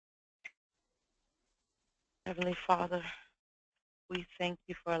Heavenly Father, we thank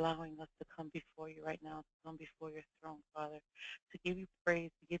you for allowing us to come before you right now, to come before your throne, Father, to give you praise,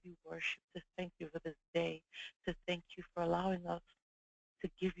 to give you worship, to thank you for this day, to thank you for allowing us to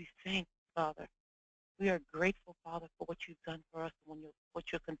give you thanks, Father. We are grateful, Father, for what you've done for us and what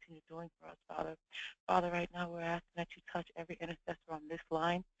you'll continue doing for us, Father. Father, right now we're asking that you touch every intercessor on this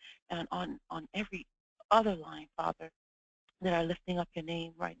line and on every other line, Father, that are lifting up your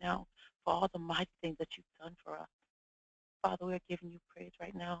name right now for all the mighty things that you've done for us. Father, we are giving you praise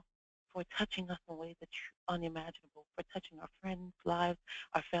right now for touching us in ways that are unimaginable, for touching our friends' lives,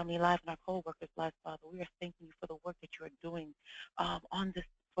 our family lives, and our co-workers' lives, Father. We are thanking you for the work that you are doing on this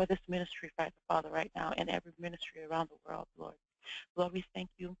for this ministry, Father, right now, and every ministry around the world, Lord. Lord, we thank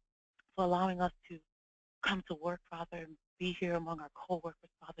you for allowing us to come to work, Father, and be here among our co-workers,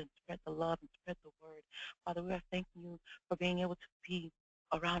 Father, and spread the love and spread the word. Father, we are thanking you for being able to be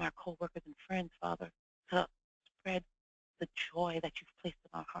around our co-workers and friends, Father, to spread the joy that you've placed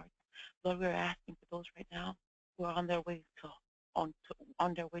in our hearts. Lord, we are asking for those right now who are on their way on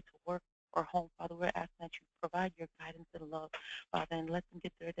their way to work or home. Father, we're asking that you provide your guidance and love, Father, and let them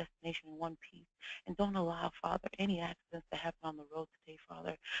get to their destination in one piece. And don't allow, Father, any accidents to happen on the road today,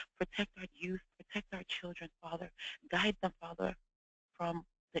 Father. Protect our youth, protect our children, Father. Guide them, Father, from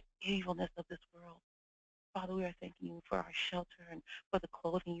the evilness of this world. Father, we are thanking you for our shelter and for the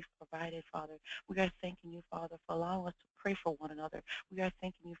clothing you've provided, Father. We are thanking you, Father, for allowing us to pray for one another. We are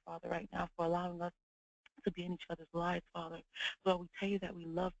thanking you, Father, right now for allowing us to be in each other's lives, Father. Lord, we tell you that we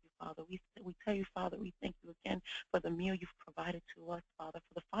love you, Father. We tell you, Father, we thank you again for the meal you've provided to us, Father,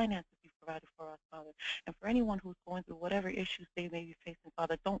 for the finances you've provided for us, Father. And for anyone who's going through whatever issues they may be facing,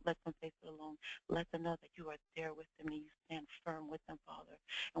 Father, don't let them face it alone. Let them know that you are there with them and you stand firm with them, Father.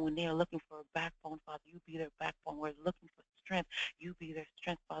 And when they are looking for a backbone, Father, you be their backbone. We're looking for strength. You be their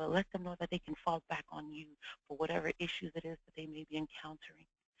strength, Father. Let them know that they can fall back on you for whatever issues it is that they may be encountering.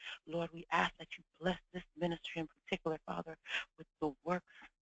 Lord, we ask that you bless this ministry in particular, Father, with the works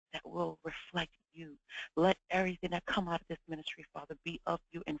that will reflect you. Let everything that come out of this ministry, Father, be of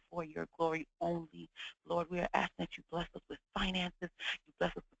you and for your glory only. Lord, we are asking that you bless us with finances, you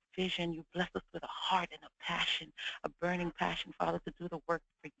bless us with vision, you bless us with a heart and a passion, a burning passion, Father, to do the work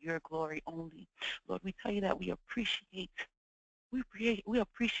for your glory only. Lord, we tell you that we appreciate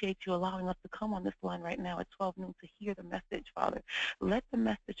you allowing us to come on this line right now at 12 noon to hear the message, Father. Let the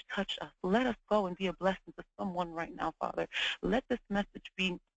message touch us. Let us go and be a blessing to someone right now, Father. Let this message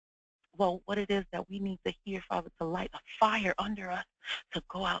be, well, what it is that we need to hear, Father, to light a fire under us to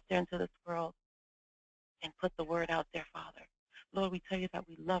go out there into this world and put the word out there, Father. Lord, we tell you that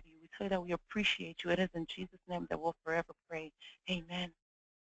we love you. We tell you that we appreciate you. It is in Jesus' name that we'll forever pray. Amen.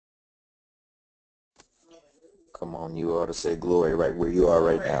 Come on, you ought to say glory right where you are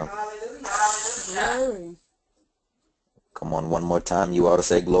right now. Glory. Come on, one more time, you ought to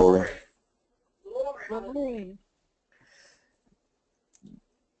say glory. Glory.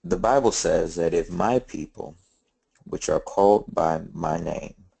 The Bible says that if my people, which are called by my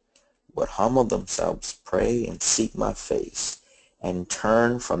name, would humble themselves, pray, and seek my face, and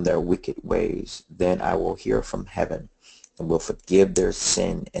turn from their wicked ways, then I will hear from heaven and will forgive their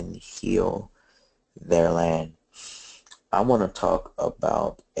sin and heal their land. I want to talk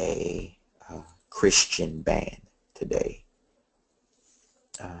about a Christian band today.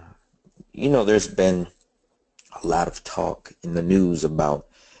 There's been a lot of talk in the news about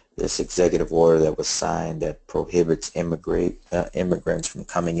this executive order that was signed that prohibits immigrants from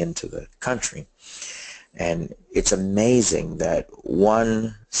coming into the country. And it's amazing that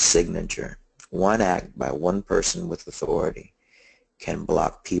one signature, one act by one person with authority can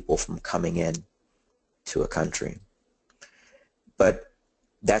block people from coming in to a country. But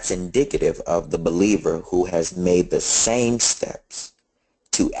that's indicative of the believer who has made the same steps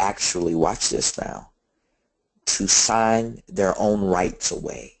to actually, watch this now, to sign their own rights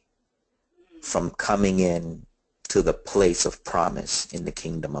away from coming in to the place of promise in the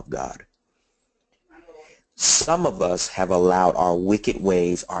kingdom of God. Some of us have allowed our wicked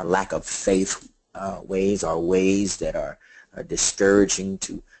ways, our lack of faith ways, our ways that are discouraging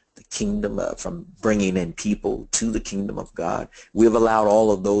to the kingdom, from bringing in people to the kingdom of God. We've allowed all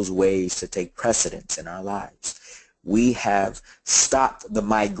of those ways to take precedence in our lives. We have stopped the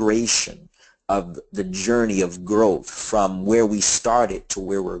migration of the journey of growth from where we started to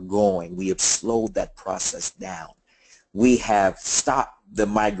where we're going. We have slowed that process down. We have stopped the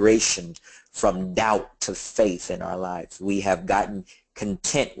migration from doubt to faith in our lives. We have gotten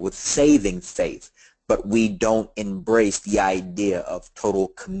content with saving faith, but we don't embrace the idea of total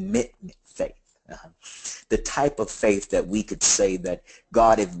commitment faith. The type of faith that we could say that,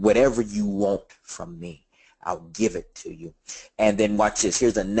 God, if whatever you want from me, I'll give it to you. And then watch this.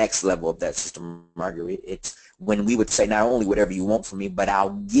 Here's the next level of that, Sister Marguerite. It's when we would say not only whatever you want from me, but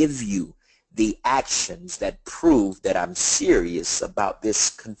I'll give you the actions that prove that I'm serious about this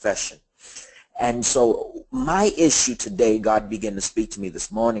confession. And so my issue today, God began to speak to me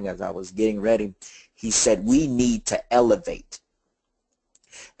this morning as I was getting ready. He said, we need to elevate.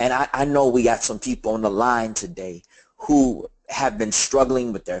 And I know we got some people on the line today who have been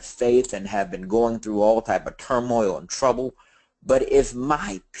struggling with their faith and have been going through all type of turmoil and trouble. But if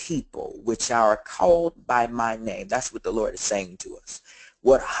my people, which are called by my name, that's what the Lord is saying to us,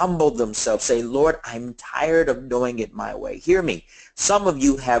 would humble themselves, say, Lord, I'm tired of doing it my way. Hear me. Some of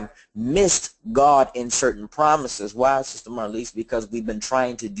you have missed God in certain promises. Why, Sister Marlise? Because we've been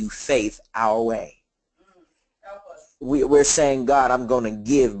trying to do faith our way. We're saying, God, I'm going to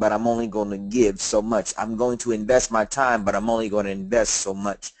give, but I'm only going to give so much. I'm going to invest my time, but I'm only going to invest so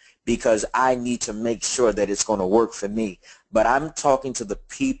much because I need to make sure that it's going to work for me. But I'm talking to the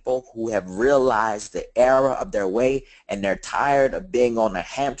people who have realized the error of their way, and they're tired of being on a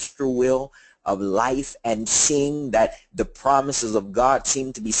hamster wheel of life and seeing that the promises of God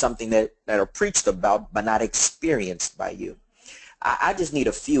seem to be something that are preached about but not experienced by you. I just need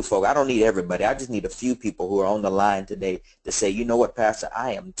a few folk. I don't need everybody. I just need a few people who are on the line today to say, you know what, Pastor,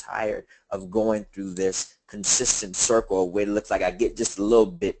 I am tired of going through this consistent circle where it looks like I get just a little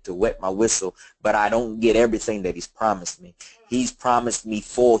bit to wet my whistle, but I don't get everything that he's promised me. He's promised me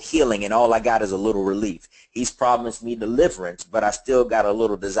full healing, and all I got is a little relief. He's promised me deliverance, but I still got a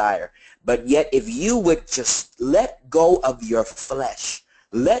little desire. But yet, if you would just let go of your flesh,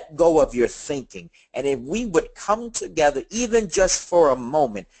 let go of your thinking, and if we would come together even just for a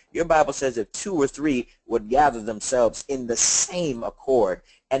moment, your Bible says if 2 or 3 would gather themselves in the same accord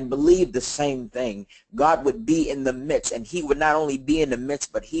and believe the same thing, God would be in the midst, and he would not only be in the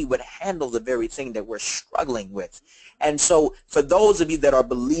midst, but he would handle the very thing that we're struggling with. And so for those of you that are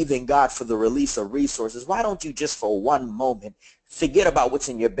believing God for the release of resources, why don't you just for one moment forget about what's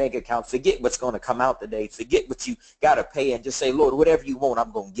in your bank account. Forget what's going to come out today. Forget what you got to pay and just say, Lord, whatever you want,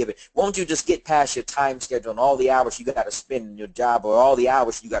 I'm going to give it. Won't you just get past your time schedule and all the hours you got to spend in your job or all the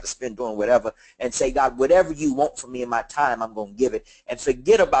hours you got to spend doing whatever and say, God, whatever you want from me in my time, I'm going to give it. And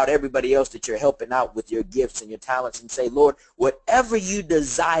forget about everybody else that you're helping out with your gifts and your talents and say, Lord, whatever you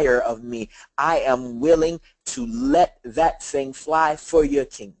desire of me, I am willing to let that thing fly for your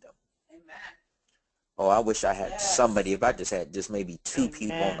kingdom. Oh, I wish I had somebody, if I just had just maybe 2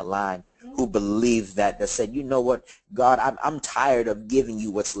 people on the line who believed that said, you know what, God, I'm tired of giving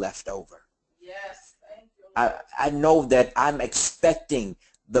you what's left over. Yes, thank you. I know that I'm expecting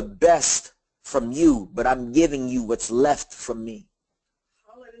the best from you, but I'm giving you what's left from me.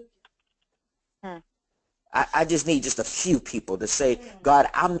 I just need just a few people to say, God,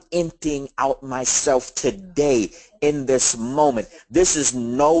 I'm emptying out myself today in this moment. This is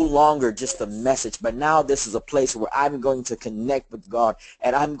no longer just a message, but now this is a place where I'm going to connect with God,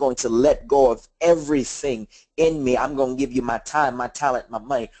 and I'm going to let go of everything in me. I'm going to give you my time, my talent, my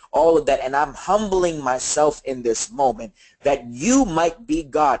money, all of that, and I'm humbling myself in this moment that you might be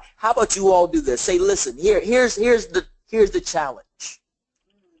God. How about you all do this? Say, listen, here's the challenge.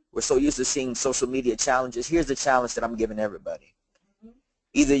 We're so used to seeing social media challenges. Here's the challenge that I'm giving everybody.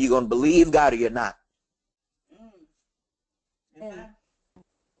 Either you're going to believe God or you're not.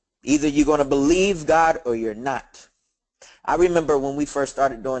 Either you're going to believe God or you're not. I remember when we first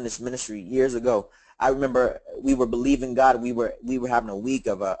started doing this ministry years ago, I remember we were believing God. We were having a week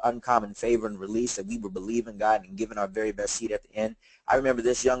of uncommon favor and release, and we were believing God and giving our very best seed at the end. I remember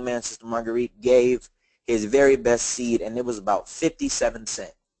this young man, Sister Marguerite, gave his very best seed, and it was about 57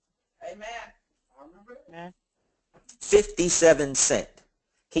 cents. Amen. I remember it. 57 cents.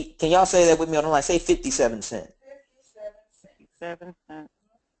 Can y'all say that with me on the line? Say 57 cents. 7 cents.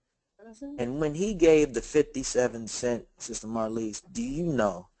 And when he gave the 57 cents, Sister Marlise, do you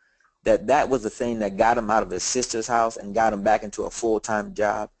know that that was the thing that got him out of his sister's house and got him back into a full-time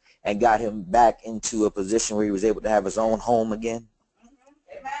job and got him back into a position where he was able to have his own home again?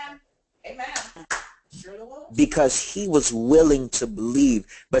 Amen. Amen. Because he was willing to believe.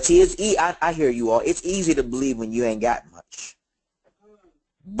 But I hear you all. It's easy to believe when you ain't got much.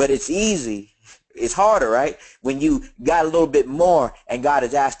 But it's easy. It's harder, right? When you got a little bit more and God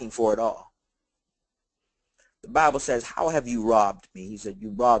is asking for it all. The Bible says, how have you robbed me? He said, you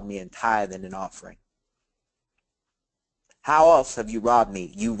robbed me in tithe and in offering. How else have you robbed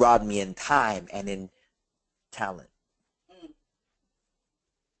me? You robbed me in time and in talent.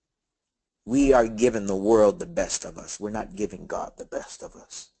 We are giving the world the best of us. We're not giving God the best of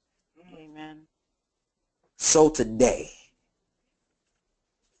us. Amen. So today,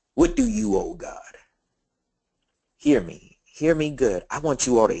 what do you owe God? Hear me. Hear me good. I want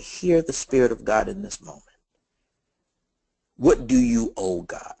you all to hear the Spirit of God in this moment. What do you owe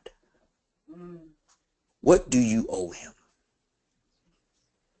God? What do you owe him?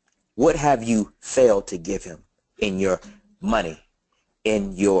 What have you failed to give him in your money,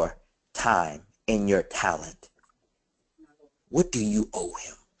 in your time, in your talent? What do you owe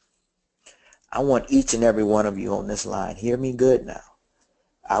him? I want each and every one of you on this line, hear me good now.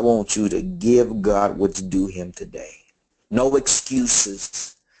 I want you to give God what's due him today. No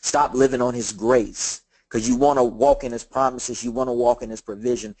excuses. Stop living on his grace. Because you want to walk in his promises, you want to walk in his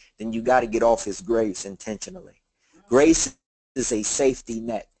provision, then you got to get off his grace intentionally. Grace is a safety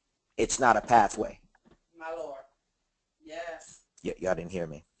net. It's not a pathway. My Lord. Yes. Y'all didn't hear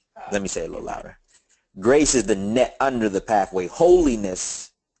me. Let me say it a little louder. Grace is the net under the pathway.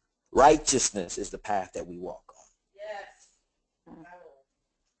 Holiness, righteousness is the path that we walk on. Yes. My Lord.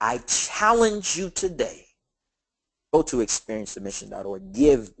 I challenge you today. Go to experiencethemmission.org.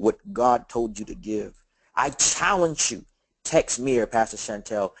 Give what God told you to give. I challenge you. Text me or Pastor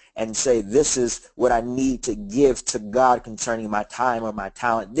Chantel and say, this is what I need to give to God concerning my time or my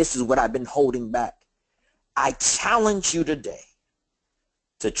talent. This is what I've been holding back. I challenge you today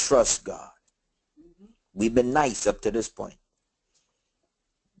to trust God. We've been nice up to this point.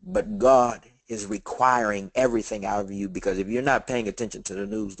 But God is requiring everything out of you, because if you're not paying attention to the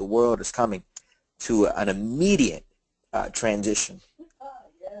news, the world is coming to an immediate transition.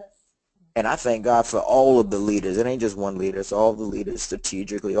 Yes. And I thank God for all of the leaders. It ain't just one leader. It's all the leaders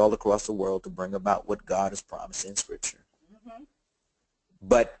strategically all across the world to bring about what God has promised in Scripture.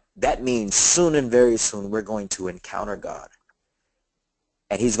 But that means soon and very soon we're going to encounter God.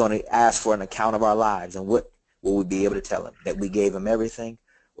 And he's going to ask for an account of our lives. And what will we be able to tell him? That we gave him everything,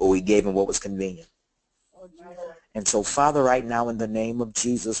 or we gave him what was convenient? And so, Father, right now in the name of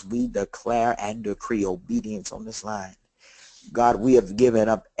Jesus, we declare and decree obedience on this line. God, we have given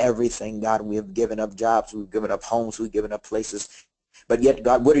up everything. God, we have given up jobs. We've given up homes. We've given up places. But yet,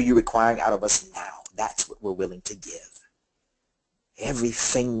 God, what are you requiring out of us now? That's what we're willing to give.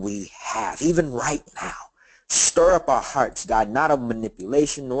 Everything we have, even right now. Stir up our hearts, God, not of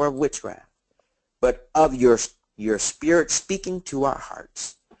manipulation nor of witchcraft, but of your Spirit speaking to our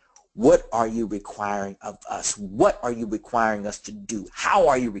hearts. What are you requiring of us? What are you requiring us to do? How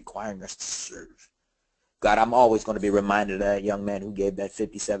are you requiring us to serve? God, I'm always going to be reminded of that young man who gave that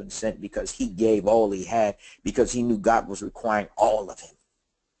 57 cents, because he gave all he had, because he knew God was requiring all of him.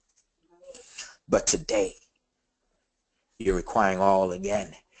 But today, you're requiring all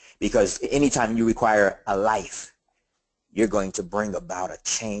again, because anytime you require a life, you're going to bring about a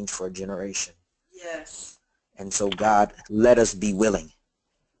change for a generation. Yes. And so, God, let us be willing.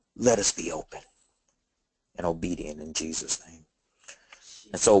 Let us be open and obedient in Jesus' name.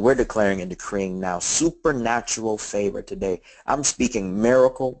 And so we're declaring and decreeing now supernatural favor today. I'm speaking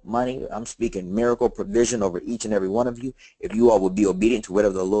miracle money. I'm speaking miracle provision over each and every one of you. If you all will be obedient to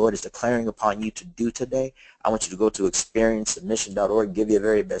whatever the Lord is declaring upon you to do today, I want you to go to experiencethemmission.org, give your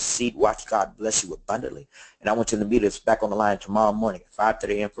very best seed, watch God bless you abundantly. And I want you to meet us back on the line tomorrow morning at 5:30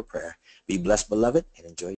 a.m. for prayer. Be blessed, beloved, and enjoy.